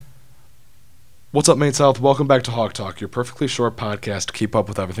What's up, Maine South? Welcome back to Hawk Talk, your perfectly short podcast to keep up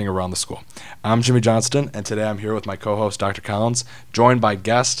with everything around the school. I'm Jimmy Johnston, and today I'm here with my co-host, Dr. Collins, joined by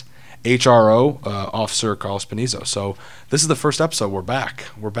guest HRO Officer Carlos Panizo. So this is the first episode. We're back.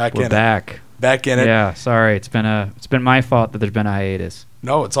 We're back in back. it. Back in it. Yeah, sorry. It's been my fault that there's been a hiatus.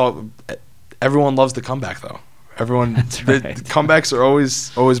 No, it's all. Everyone loves the comeback, though. Everyone. That's right. The comebacks are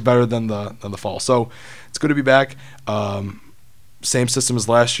always better than the fall. So it's good to be back. Same system as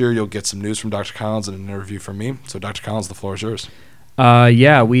last year. You'll get some news from Dr. Collins and an interview from me. So, Dr. Collins, the floor is yours.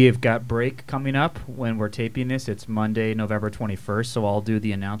 Yeah, we have got break coming up when we're taping this. It's Monday, November 21st, so I'll do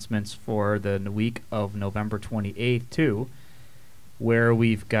the announcements for the week of November 28th, too, where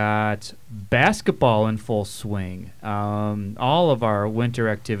we've got basketball in full swing. All of our winter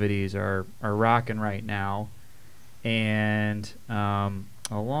activities are rocking right now, and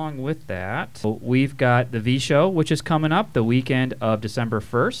along with that, we've got the V Show, which is coming up the weekend of December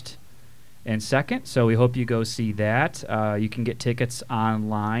 1st and 2nd, so we hope you go see that. You can get tickets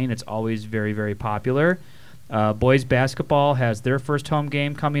online. It's always very, very popular. Boys basketball has their first home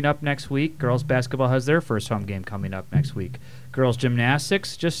game coming up next week. Girls basketball has their first home game coming up next week. Girls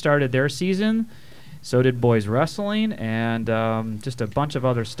gymnastics just started their season. So did boys wrestling and just a bunch of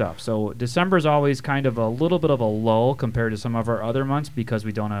other stuff. So December is always kind of a little bit of a lull compared to some of our other months because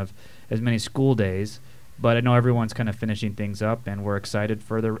we don't have as many school days. But I know everyone's kind of finishing things up, and we're excited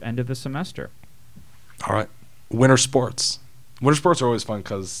for the end of the semester. All right. Winter sports. Winter sports are always fun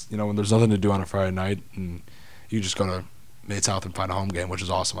because, when there's nothing to do on a Friday night and you just go to Maine South and find a home game, which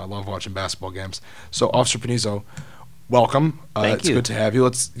is awesome. I love watching basketball games. So, Officer Panizo, welcome. Thank you. It's good to have you.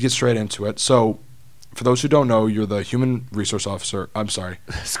 Let's get straight into it. So, for those who don't know, you're the Human Resource Officer. I'm sorry.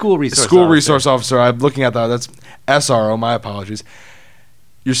 School Resource School Officer. Resource Officer. I'm looking at that. That's SRO. My apologies.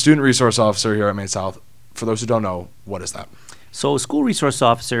 You're Student Resource Officer here at Maine South. For those who don't know, what is that? So a school resource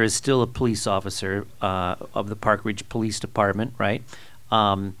officer is still a police officer of the Park Ridge Police Department, right?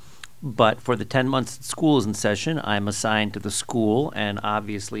 But for the 10 months that school is in session, I'm assigned to the school, and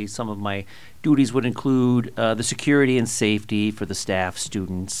obviously some of my duties would include the security and safety for the staff,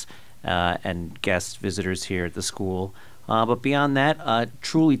 students, and guest visitors here at the school. But beyond that,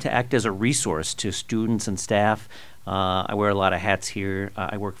 truly to act as a resource to students and staff. I wear a lot of hats here.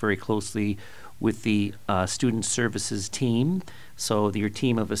 I work very closely with the student services team. So your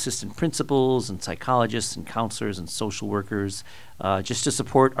team of assistant principals and psychologists and counselors and social workers, just to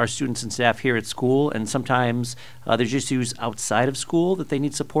support our students and staff here at school. And sometimes there's issues outside of school that they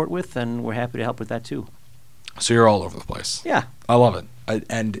need support with, and we're happy to help with that too. So you're all over the place. Yeah. I love it.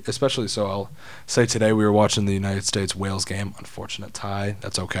 And especially so, I'll say today we were watching the United States-Wales game. Unfortunate tie.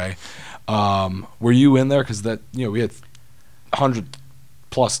 That's okay. Were you in there? Because we had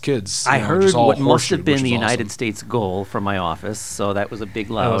 100-plus kids. I heard what must have been the awesome. United States goal from my office, so that was a big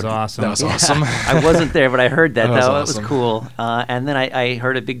loud. That was awesome. That was awesome. I wasn't there, but I heard that. That was That was awesome. cool. And then I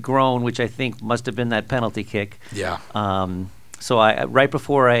heard a big groan, which I think must have been that penalty kick. Yeah. So right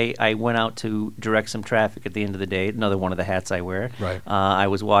before I went out to direct some traffic at the end of the day, another one of the hats I wear, Right. I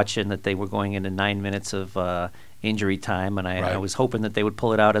was watching that they were going into 9 minutes of injury time, and I Right. was hoping that they would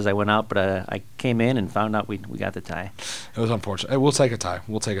pull it out as I went out, but I came in and found out we got the tie. It was unfortunate. We'll take a tie.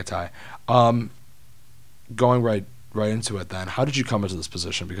 Going right into it then, how did you come into this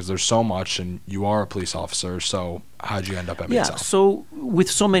position? Because there's so much, and you are a police officer, so how did you end up at Maine Yeah, South? so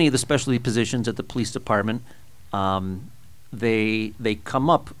with so many of the specialty positions at the police department, they come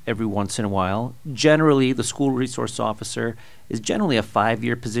up every once in a while. Generally, the school resource officer is generally a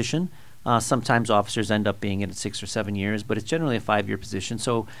 5-year position. Sometimes officers end up being in it 6 or 7 years, but it's generally a 5-year position.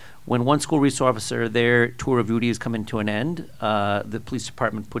 So when one school resource officer, their tour of duty is coming to an end, the police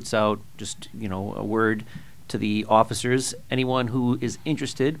department puts out just a word to the officers. Anyone who is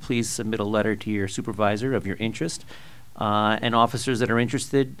interested, please submit a letter to your supervisor of your interest. And officers that are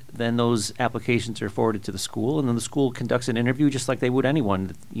interested, then those applications are forwarded to the school, and then the school conducts an interview just like they would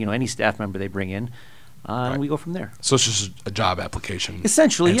anyone, any staff member they bring in, Right. and we go from there. So it's just a job application.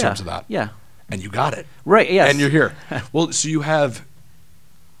 Essentially, in yeah. terms of that. Yeah. And you got it. Right, yes. And you're here. Well, so you have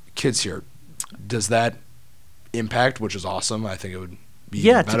kids here. Does that impact, which is awesome? I think it would be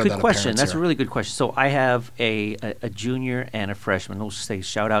Yeah, even it's a better good than question. parent's That's here. a really good question. So I have a junior and a freshman. We'll say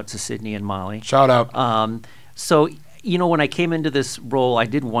shout out to Sydney and Molly. Shout out. So, when I came into this role, I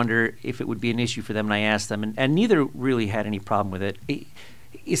did wonder if it would be an issue for them, and I asked them, and neither really had any problem with it.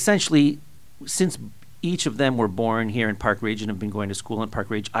 Essentially, since each of them were born here in Park Ridge and have been going to school in Park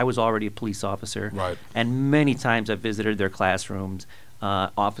Ridge, I was already a police officer. Right. And many times I've visited their classrooms,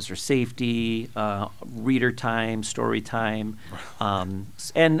 officer safety, reader time, story time.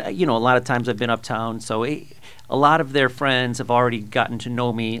 And, a lot of times I've been uptown. So a lot of their friends have already gotten to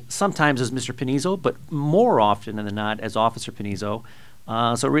know me, sometimes as Mr. Panizo, but more often than not as Officer Panizo.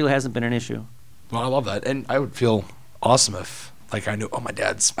 So it really hasn't been an issue. Well, I love that, and I would feel awesome if, like, I knew, oh, my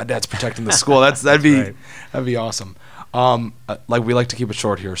dad's protecting the school. That'd be awesome. Like, we like to keep it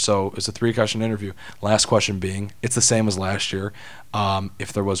short here, so it's a 3-question interview. Last question being, it's the same as last year.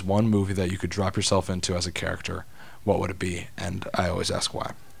 If there was one movie that you could drop yourself into as a character, what would it be? And I always ask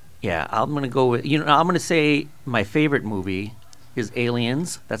why. Yeah, I'm going to go with, I'm going to say my favorite movie is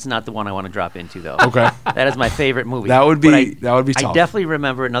Aliens. That's not the one I want to drop into, though. Okay. That is my favorite movie. That would be tough. I definitely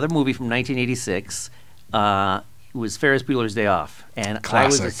remember another movie from 1986. It was Ferris Bueller's Day Off. And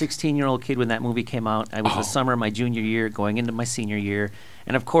Classic. I was a 16-year-old kid when that movie came out. I was the summer of my junior year, going into my senior year.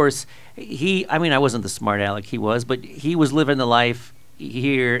 And, of course, I wasn't the smart aleck he was, but he was living the life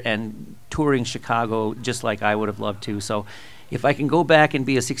here and touring Chicago just like I would have loved to. So if I can go back and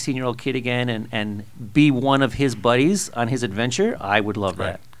be a 16-year-old kid again and be one of his buddies on his adventure, I would love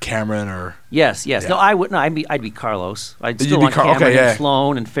that. Cameron or... Yes. Yeah. No, I would. No, I'd be Carlos. I'd You'd still be want Cameron okay, yeah. and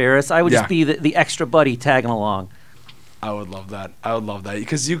Sloan and Ferris. I would Yeah. just be the extra buddy tagging along. I would love that.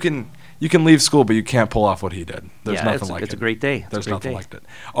 Because you can leave school, but you can't pull off what he did. There's nothing like it. It's a great day. There's nothing like it.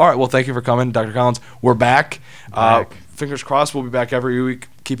 All right. Well, thank you for coming, Dr. Collins. We're back. Fingers crossed we'll be back every week,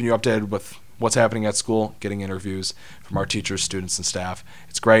 keeping you updated with what's happening at school, getting interviews from our teachers, students, and staff.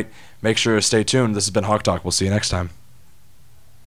 It's great. Make sure to stay tuned. This has been Hawk Talk. We'll see you next time.